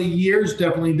early years,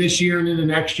 definitely this year and into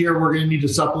next year, we're going to need to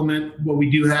supplement what we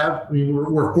do have. I mean,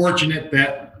 we're fortunate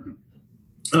that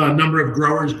a number of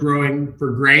growers growing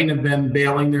for grain have been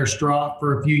baling their straw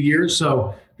for a few years.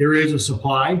 So there is a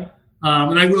supply.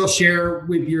 And I will share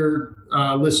with your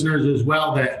listeners as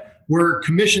well that we're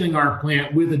commissioning our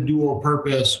plant with a dual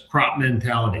purpose crop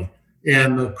mentality.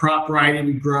 And the crop variety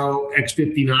we grow,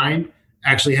 X59,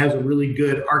 actually has a really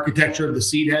good architecture of the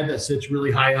seed head that sits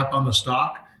really high up on the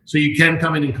stalk. So you can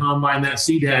come in and combine that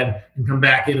seed head and come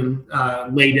back in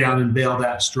and lay down and bale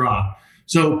that straw.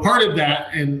 So part of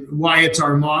that and why it's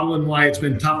our model and why it's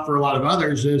been tough for a lot of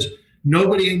others is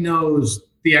nobody knows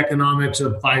the economics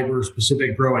of fiber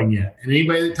specific growing yet. And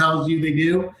anybody that tells you they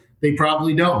do, they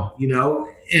probably don't,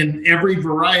 and every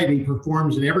variety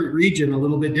performs in every region a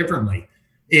little bit differently.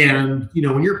 And,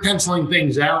 when you're penciling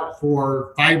things out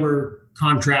for fiber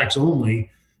contracts only,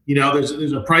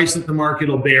 there's a price that the market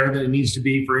will bear that it needs to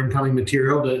be for incoming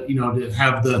material to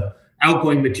have the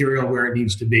outgoing material where it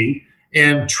needs to be.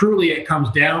 And truly it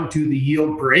comes down to the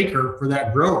yield per acre for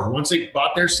that grower. Once they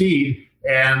bought their seed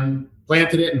and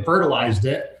planted it and fertilized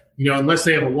it, unless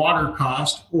they have a water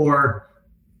cost or,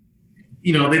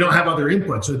 they don't have other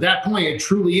inputs. So at that point, it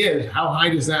truly is how high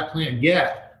does that plant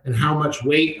get and how much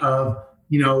weight of,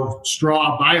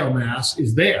 straw biomass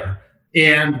is there.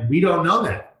 And we don't know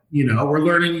that, we're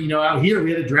learning, out here,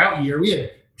 we had a drought year. We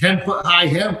had 10-foot high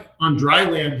hemp on dry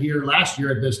land here last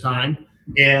year at this time.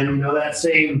 And, that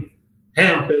same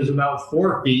hemp is about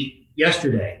 4 feet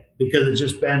yesterday because it's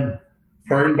just been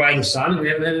burned by the sun and we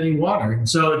haven't had any water. And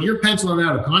so if you're penciling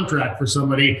out a contract for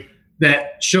somebody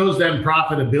that shows them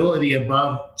profitability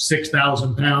above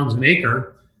 6,000 pounds an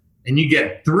acre and you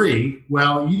get 3,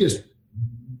 well, you just,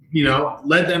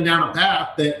 led them down a path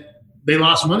that they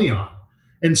lost money on.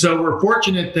 And so we're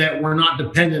fortunate that we're not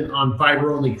dependent on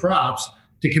fiber-only crops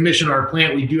to commission our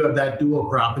plant. We do have that dual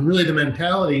crop. And really the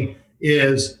mentality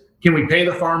is, can we pay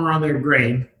the farmer on their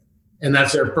grain? And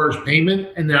that's their first payment.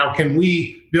 And now can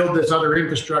we build this other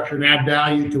infrastructure and add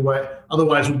value to what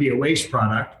otherwise would be a waste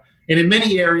product? And in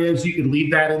many areas, you could leave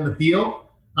that in the field.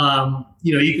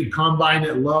 You could combine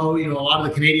it low. A lot of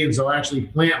the Canadians will actually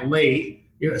plant late,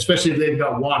 especially if they've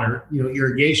got water,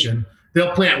 irrigation.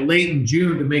 They'll plant late in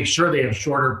June to make sure they have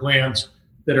shorter plants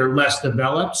that are less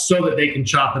developed so that they can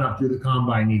chop it up through the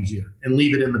combine easier and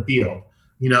leave it in the field.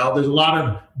 There's a lot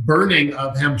of burning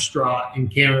of hemp straw in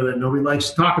Canada that nobody likes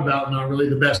to talk about. Not really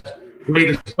the best way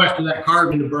to sequester that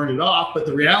carbon to burn it off. But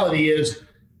the reality is,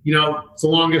 it's the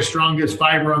longest, strongest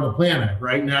fiber on the planet,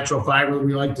 right? Natural fiber,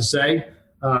 we like to say.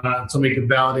 Somebody could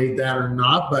validate that or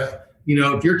not. But,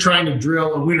 if you're trying to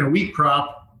drill a winter wheat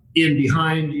crop in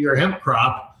behind your hemp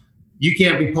crop, you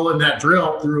can't be pulling that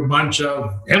drill through a bunch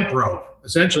of hemp rope,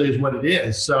 essentially is what it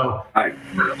is. So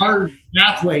our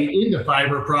pathway into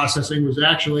fiber processing was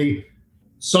actually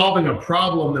solving a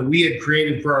problem that we had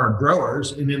created for our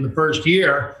growers. And in the first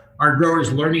year, our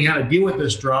growers learning how to deal with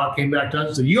this straw came back to us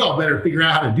and said, you all better figure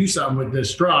out how to do something with this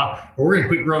straw or we're going to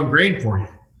quit growing grain for you.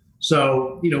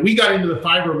 So, we got into the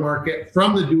fiber market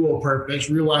from the dual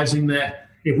purpose, realizing that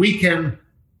if we can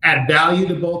add value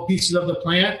to both pieces of the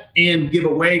plant and give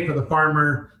away for the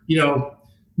farmer,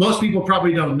 most people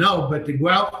probably don't know, but to go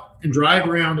out and drive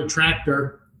around a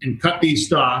tractor and cut these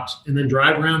stalks and then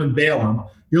drive around and bale them,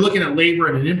 you're looking at labor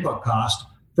and an input cost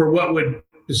for what would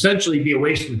essentially be a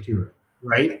waste material,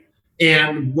 right?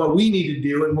 And what we need to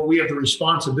do and what we have the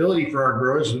responsibility for our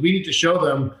growers is we need to show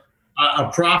them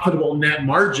a profitable net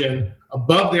margin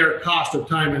above their cost of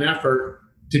time and effort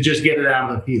to just get it out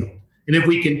of the field. And if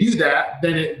we can do that,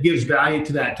 then it gives value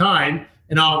to that time.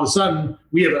 And all of a sudden,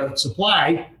 we have a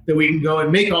supply that we can go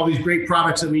and make all these great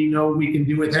products that we know we can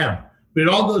do with hemp. But it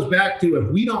all goes back to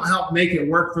if we don't help make it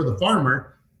work for the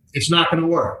farmer, it's not going to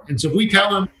work. And so if we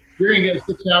tell them, you're going to get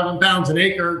 6,000 pounds an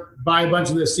acre, buy a bunch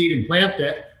of this seed and plant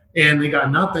it, and they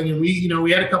got nothing. And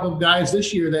we had a couple of guys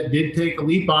this year that did take a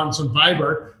leap on some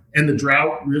fiber, and the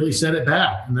drought really set it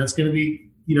back. And that's going to be,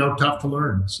 tough to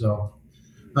learn. So,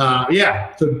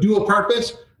 so dual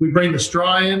purpose, we bring the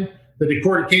straw in, the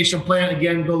decortication plant.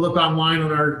 Again, go look online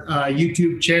on our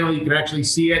YouTube channel. You can actually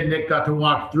see it. Nick got to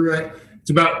walk through it. It's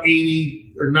about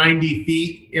 80 or 90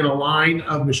 feet in a line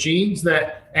of machines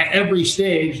that at every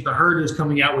stage, the herd is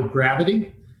coming out with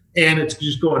gravity. And it's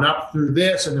just going up through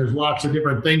this. And there's lots of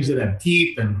different things that have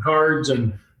teeth and cards.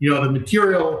 And, the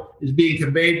material is being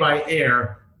conveyed by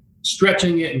air,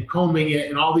 stretching it and combing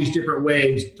it in all these different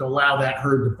ways to allow that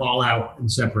herd to fall out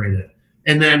and separate it.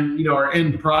 And then, our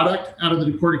end product out of the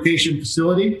decortication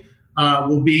facility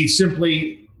will be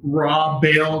simply raw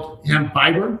baled hemp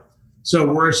fiber.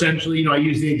 So we're essentially, I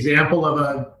use the example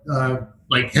of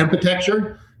like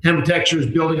Hempitecture. Hempitecture is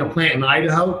building a plant in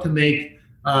Idaho to make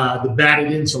the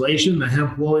batted insulation, the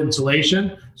hemp wool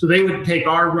insulation. So they would take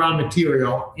our raw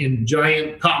material in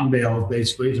giant cotton bales,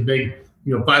 basically. It's a big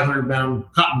 500-pound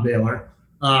cotton baler,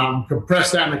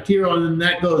 compress that material, and then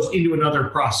that goes into another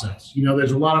process.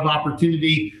 There's a lot of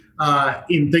opportunity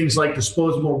in things like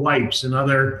disposable wipes and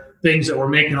other things that we're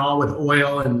making all with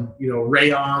oil and,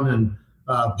 rayon and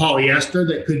polyester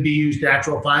that could be used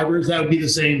natural fibers. That would be the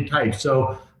same type.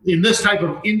 So in this type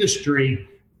of industry,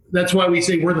 that's why we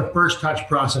say we're the first touch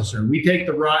processor. We take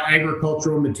the raw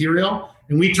agricultural material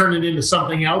and we turn it into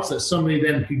something else that somebody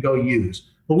then could go use.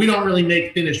 But we don't really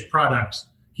make finished products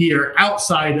here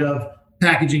outside of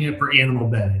packaging it for animal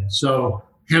bedding. So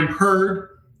hemp herd,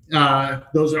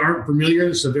 those that aren't familiar,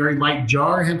 it's a very light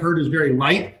jar. Hemp herd is very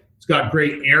light. It's got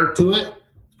great air to it.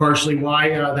 It's partially why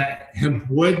that hemp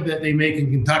wood that they make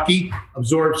in Kentucky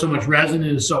absorbs so much resin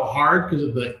and is so hard because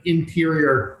of the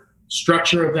interior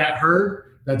structure of that herd.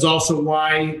 That's also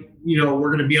why, we're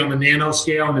going to be on the nano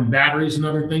scale and in batteries and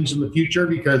other things in the future,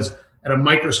 because at a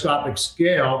microscopic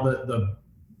scale, the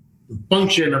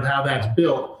function of how that's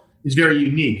built is very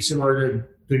unique, similar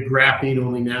to graphene,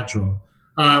 only natural.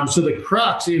 So the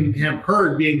crux in hemp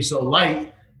herd being so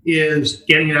light is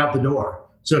getting it out the door.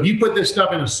 So if you put this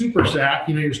stuff in a super sack,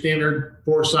 your standard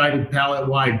 4-sided pallet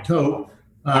wide tote,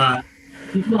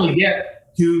 you can only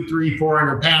get 200, 300,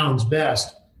 400 pounds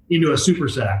best into a super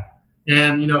sack.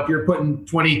 And, if you're putting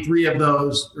 23 of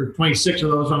those or 26 of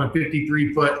those on a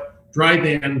 53-foot dry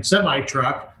van semi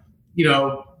truck,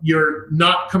 you're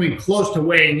not coming close to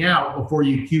weighing out before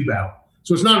you cube out.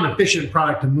 So it's not an efficient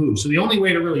product to move. So the only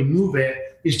way to really move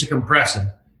it is to compress it.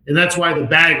 And that's why the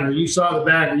bagger, you saw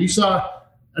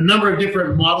a number of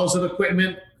different models of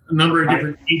equipment, a number of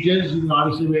different ages.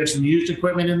 Obviously we have some used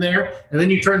equipment in there. And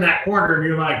then you turn that corner and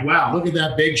you're like, wow, look at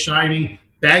that big, shiny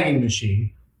bagging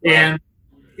machine. And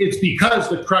it's because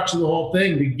the crux of the whole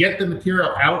thing, to get the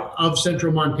material out of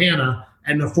central Montana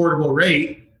at an affordable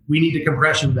rate, we need to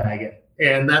compression bag it.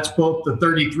 And that's both the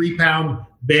 33-pound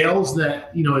bales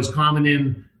that, is common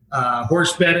in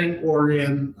horse bedding or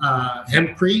in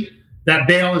hempcrete. That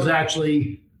bale is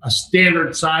actually a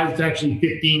standard size. It's actually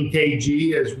 15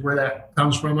 kg is where that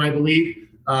comes from, I believe.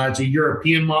 It's a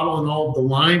European model, and all of the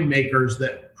lime makers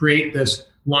that create this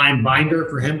line binder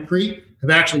for hempcrete have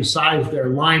actually sized their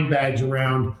line bags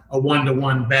around a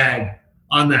 1-to-1 bag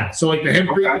on that. So like the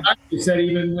hempcrete, they said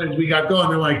even as we got going,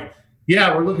 they're like,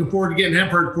 yeah, we're looking forward to getting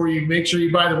hemp herd for you. Make sure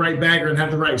you buy the right bagger and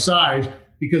have the right size,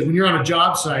 because when you're on a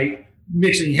job site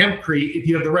mixing hempcrete, if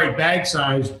you have the right bag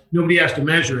size, nobody has to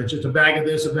measure. It's just a bag of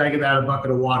this, a bag of that, a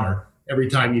bucket of water every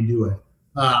time you do it.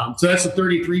 So that's a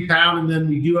 33 pound. And then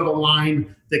we do have a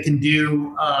line that can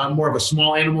do more of a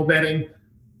small animal bedding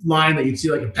line that you'd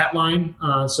see like a pet line.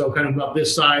 So kind of about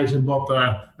this size in both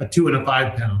a 2 and a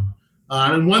 5 pound.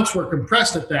 And once we're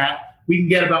compressed at that, we can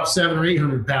get about 700 or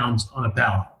 800 pounds on a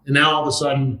pallet. And now all of a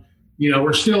sudden,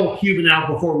 we're still cubing out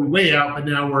before we weigh out, but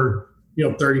now we're,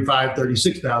 35,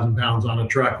 36,000 pounds on a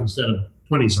truck instead of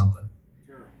 20 something.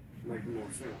 Sure. Making more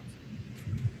sense.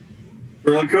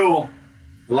 Really cool.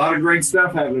 A lot of great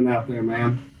stuff happening out there,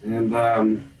 man. And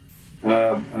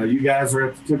you guys are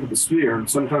at the tip of the spear. And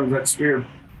sometimes that spear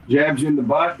jabs you in the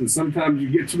butt, and sometimes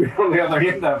you get to be on the other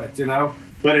end of it,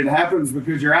 But it happens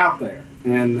because you're out there.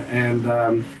 And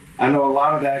I know a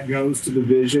lot of that goes to the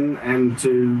vision and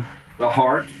to the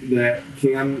heart that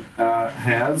Ken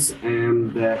has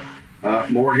and that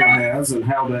Morgan has, and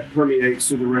how that permeates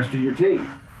to the rest of your team,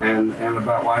 and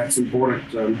about why it's important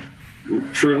to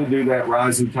truly do that.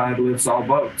 Rising tide lifts all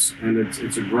boats, and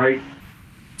it's a great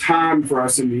time for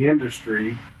us in the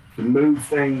industry to move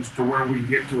things to where we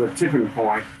get to a tipping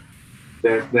point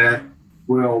that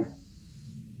will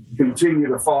continue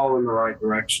to fall in the right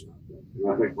direction. And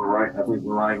I think we're right. I think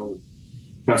we're right on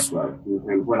the cusp of it.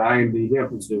 And what IND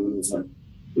Hemp is doing is a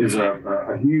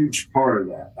huge part of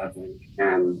that, I think.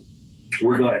 And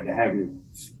we're glad to have you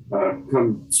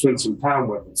come spend some time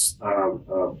with us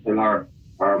in our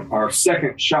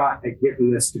second shot at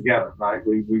getting this together. Right?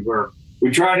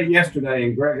 We tried it yesterday,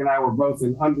 and Greg and I were both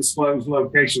in undisclosed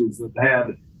locations that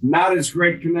had not as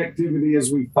great connectivity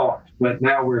as we thought. But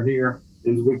now we're here,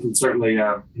 and we can certainly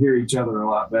hear each other a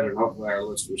lot better, and hopefully our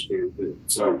listeners can too.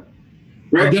 So,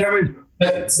 Greg,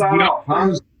 sign off,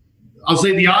 huh? I'll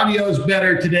say the audio is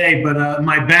better today, but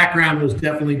my background was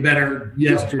definitely better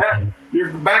yesterday. Your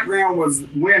background was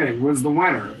the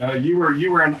winner. You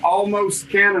were in almost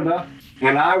Canada,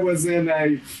 and I was in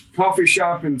a coffee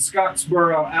shop in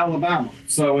Scottsboro, Alabama.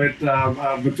 So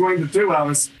between the two of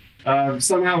us,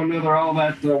 somehow or another, all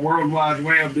that World Wide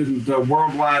Web didn't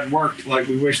worldwide work like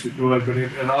we wished it would, but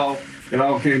it all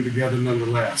came together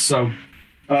nonetheless. So,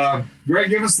 Greg,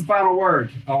 give us the final word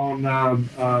on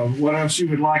what else you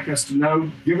would like us to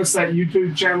know. Give us that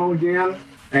YouTube channel again,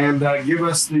 and give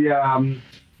us the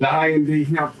IND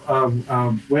Hemp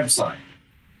website.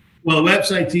 Well, the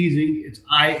website's easy. It's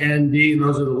IND, and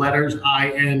those are the letters.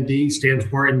 IND stands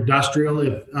for industrial.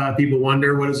 If people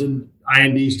wonder what does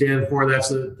IND stand for, that's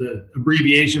the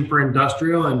abbreviation for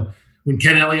industrial. And when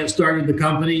Ken Elliott started the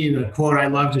company, and a quote I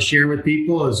love to share with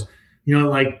people is,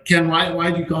 like, Ken,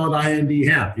 why'd you call it IND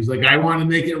Hemp? He's like, I want to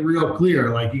make it real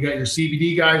clear. Like, you got your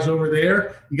CBD guys over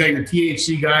there, you got your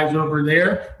THC guys over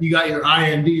there, you got your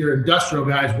IND, your industrial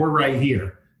guys, we're right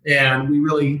here. And we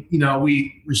really,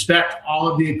 we respect all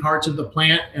of the parts of the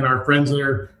plant and our friends that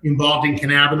are involved in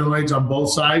cannabinoids on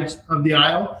both sides of the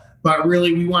aisle. But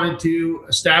really, we wanted to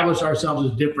establish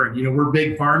ourselves as different. We're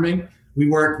big farming. We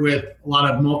work with a lot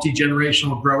of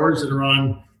multi-generational growers that are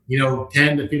on,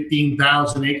 10 to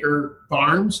 15,000 acre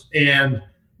farms. And,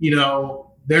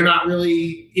 they're not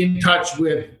really in touch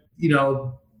with,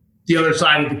 the other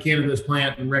side of the cannabis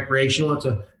plant and recreational. It's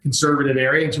a conservative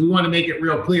area. And so we want to make it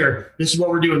real clear. This is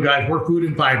what we're doing, guys. We're food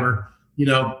and fiber.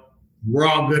 We're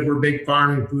all good. We're big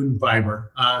farming, food and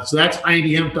fiber. So that's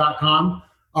INDHemp.com.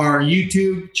 Our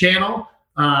YouTube channel,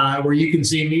 where you can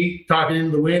see me talking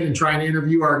into the wind and trying to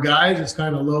interview our guys. It's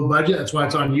kind of low budget. That's why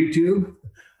it's on YouTube.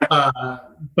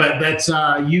 But that's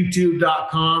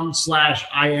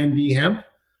youtube.com/INDHemp.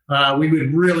 We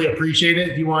would really appreciate it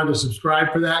if you wanted to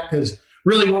subscribe for that, because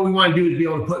really what we want to do is be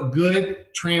able to put good,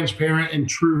 transparent, and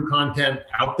true content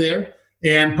out there.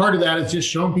 And part of that is just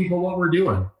showing people what we're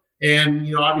doing.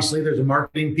 And, obviously there's a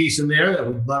marketing piece in there that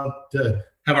we'd love to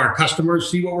have our customers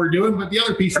see what we're doing. But the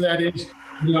other piece of that is,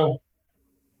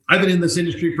 I've been in this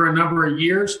industry for a number of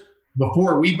years.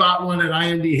 Before we bought one at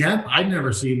IND Hemp, I'd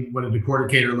never seen what a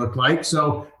decorticator looked like.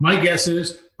 So my guess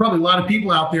is probably a lot of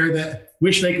people out there that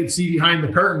wish they could see behind the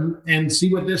curtain and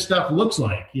see what this stuff looks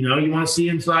like. You want to see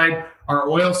inside our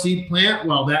oil seed plant.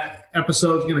 Well, that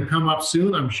episode is going to come up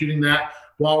soon. I'm shooting that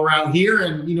while we're out here.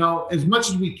 And, as much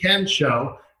as we can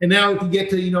show. And now if you get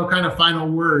to, kind of final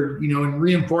word, and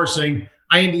reinforcing,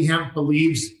 IND Hemp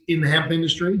believes in the hemp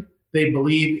industry. They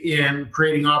believe in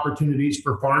creating opportunities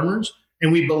for farmers.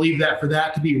 And we believe that for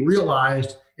that to be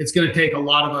realized, it's going to take a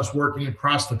lot of us working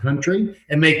across the country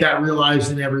and make that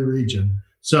realized in every region.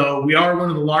 So we are one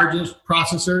of the largest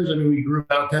processors. I mean, we grew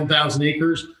about 10,000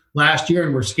 acres last year,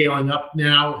 and we're scaling up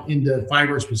now into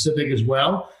fiber specific as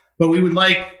well. But we would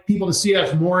like people to see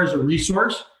us more as a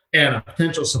resource and a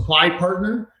potential supply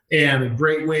partner and a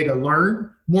great way to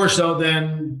learn, more so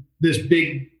than this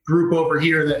big group over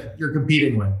here that you're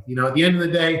competing with. You know, at the end of the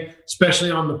day, especially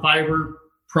on the fiber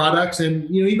products and,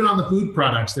 you know, even on the food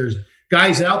products, there's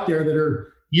guys out there that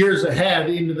are years ahead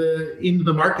into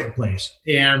the marketplace.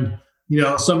 And, you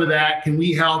know, some of that, can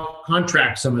we help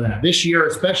contract some of that? This year,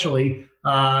 especially,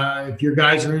 if your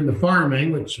guys are into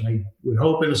farming, which I would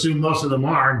hope and assume most of them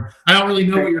are. And I don't really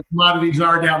know what your commodities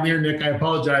are down there, Nick. I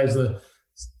apologize.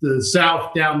 The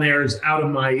South down there is out of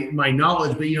my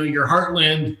knowledge, but, you know, your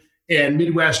heartland and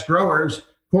Midwest growers,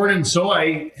 corn and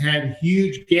soy had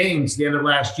huge gains at the end of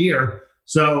last year.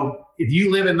 So if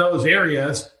you live in those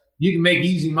areas, you can make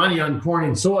easy money on corn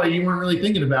and soy. You weren't really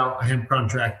thinking about a hemp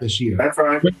contract this year. That's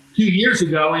right. But 2 years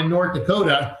ago in North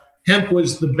Dakota, hemp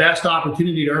was the best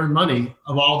opportunity to earn money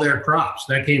of all their crops.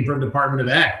 That came from Department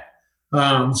of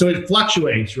Ag. So it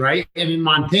fluctuates, right? And in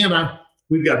Montana,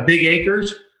 we've got big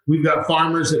acres. We've got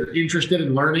farmers that are interested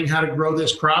in learning how to grow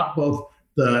this crop, both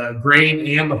the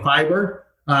grain and the fiber.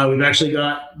 We've actually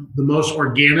got the most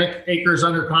organic acres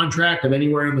under contract of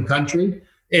anywhere in the country.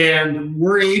 And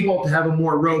we're able to have a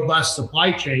more robust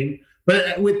supply chain.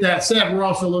 But with that said, we're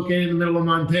also located in the middle of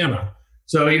Montana.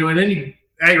 So, you know, in any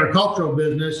agricultural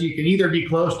business, you can either be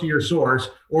close to your source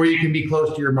or you can be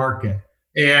close to your market.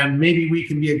 And maybe we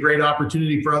can be a great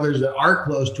opportunity for others that are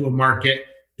close to a market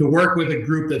to work with a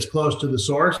group that's close to the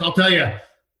source. I'll tell you,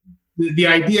 the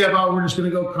idea about we're just going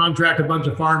to go contract a bunch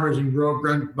of farmers and grow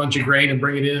a bunch of grain and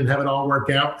bring it in and have it all work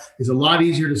out is a lot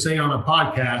easier to say on a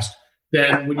podcast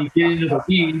than when you get into the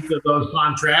weeds of those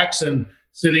contracts and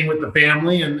sitting with the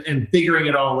family and figuring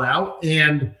it all out.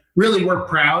 And really, we're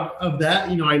proud of that.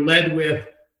 You know, I led with,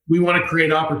 we want to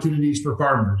create opportunities for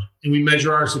farmers, and we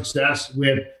measure our success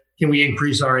with, can we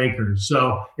increase our acres?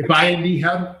 So if IND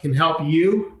Hub can help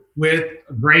you with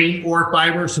grain or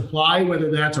fiber supply, whether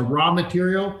that's a raw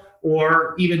material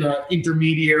or even an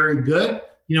intermediary good,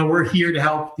 you know, we're here to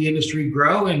help the industry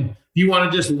grow. And if you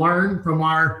want to just learn from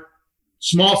our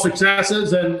small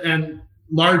successes and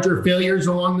larger failures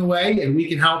along the way, and we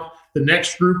can help the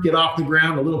next group get off the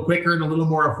ground a little quicker and a little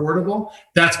more affordable,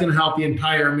 that's going to help the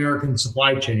entire American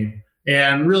supply chain.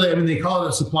 And really, I mean, they call it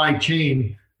a supply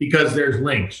chain because there's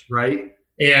links, right?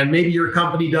 And maybe your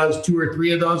company does 2 or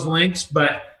 3 of those links,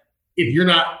 but if you're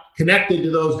not connected to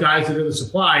those guys that are the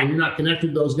supply and you're not connected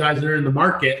to those guys that are in the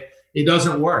market, it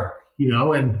doesn't work, you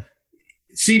know? And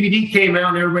CBD came out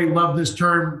and everybody loved this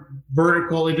term,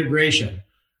 vertical integration,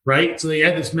 right? So they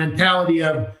had this mentality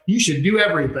of, you should do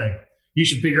everything. You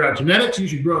should figure out genetics, you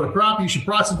should grow the crop, you should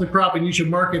process the crop, and you should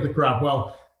market the crop.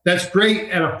 Well, that's great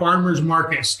at a farmer's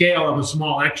market scale of a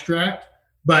small extract.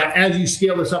 But as you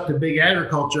scale this up to big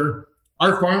agriculture,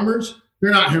 our farmers,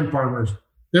 they're not hemp farmers.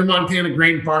 They're Montana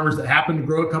grain farmers that happen to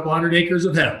grow a couple hundred acres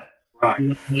of hemp. Right. You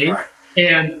know what I mean? Right.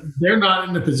 And they're not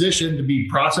in the position to be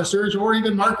processors or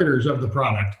even marketers of the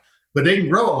product, but they can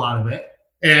grow a lot of it.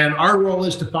 And our role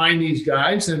is to find these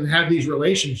guys and have these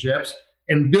relationships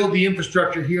and build the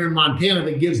infrastructure here in Montana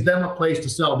that gives them a place to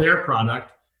sell their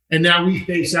product. And now we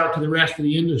face out to the rest of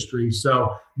the industry. So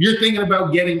if you're thinking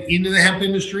about getting into the hemp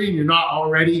industry and you're not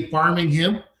already farming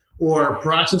hemp or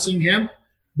processing hemp,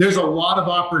 there's a lot of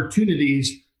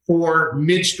opportunities for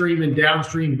midstream and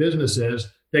downstream businesses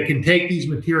that can take these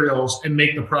materials and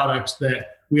make the products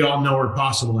that we all know are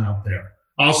possible out there.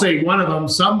 I'll say one of them,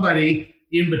 somebody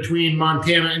in between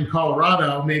Montana and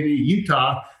Colorado, maybe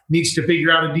Utah, needs to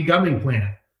figure out a degumming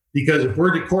plant. Because if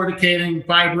we're decorticating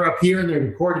fiber up here and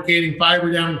they're decorticating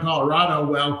fiber down in Colorado,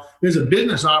 well, there's a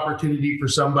business opportunity for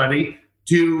somebody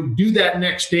to do that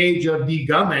next stage of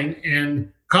degumming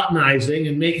and cottonizing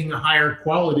and making a higher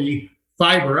quality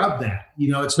fiber of that. You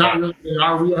know, it's not really in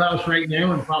our wheelhouse right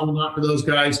now, and probably not for those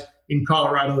guys in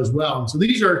Colorado as well. And so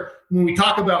these are, when we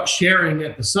talk about sharing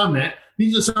at the summit,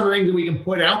 these are some of the things that we can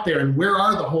put out there, and where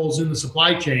are the holes in the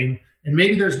supply chain? And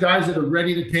maybe there's guys that are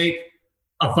ready to take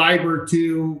a fiber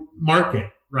to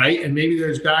market, right? And maybe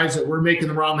there's guys that we're making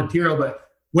the raw material, but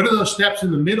what are those steps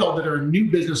in the middle that are a new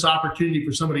business opportunity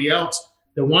for somebody else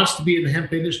that wants to be in the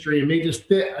hemp industry and may just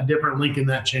fit a different link in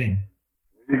that chain?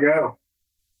 There you go.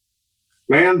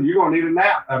 Man, you're going to need a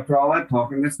nap after all that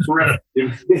talking. That's terrific.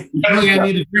 I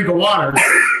need a drink of water.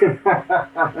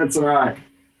 That's all right.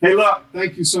 Hey, look,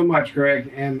 thank you so much,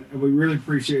 Greg. And we really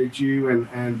appreciate you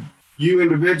and you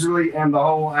individually and the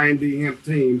whole IND Hemp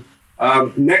team.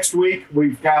 Next week,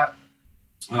 we've got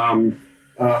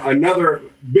another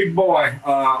big boy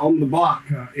on the block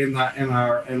in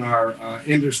our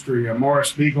industry,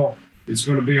 Morris Beagle, is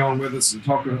going to be on with us and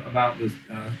talk about the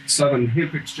Southern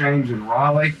Hemp Exchange in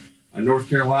Raleigh, North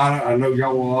Carolina. I know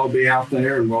y'all will all be out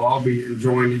there, and we'll all be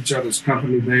enjoying each other's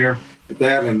company there at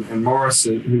that. And Morris,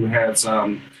 who has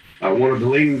one of the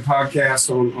leading podcasts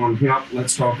on hemp,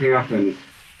 Let's Talk Hemp, and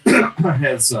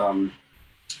has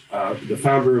the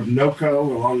founder of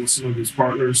NOCO, along with some of his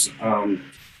partners,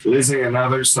 Lizzie and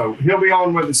others. So he'll be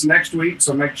on with us next week.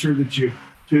 So make sure that you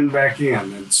tune back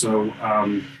in. And so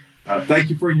thank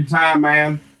you for your time,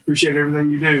 man. Appreciate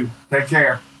everything you do. Take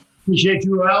care. Appreciate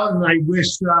you, Al, and I wish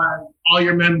all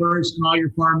your members and all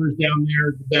your farmers down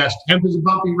there the best. Hemp is a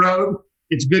bumpy road.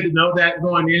 It's good to know that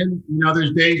going in.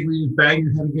 There's days where you just bang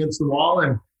your head against the wall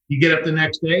and you get up the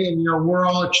next day. And, we're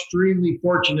all extremely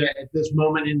fortunate at this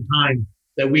moment in time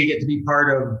that we get to be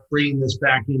part of bringing this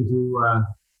back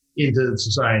into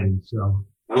society. So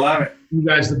I love it. You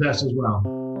guys the best as well.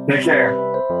 Take care.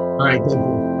 All right. Thank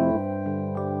you.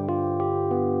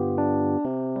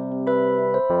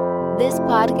 This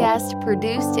podcast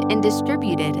produced and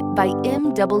distributed by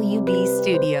MWB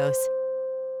Studios.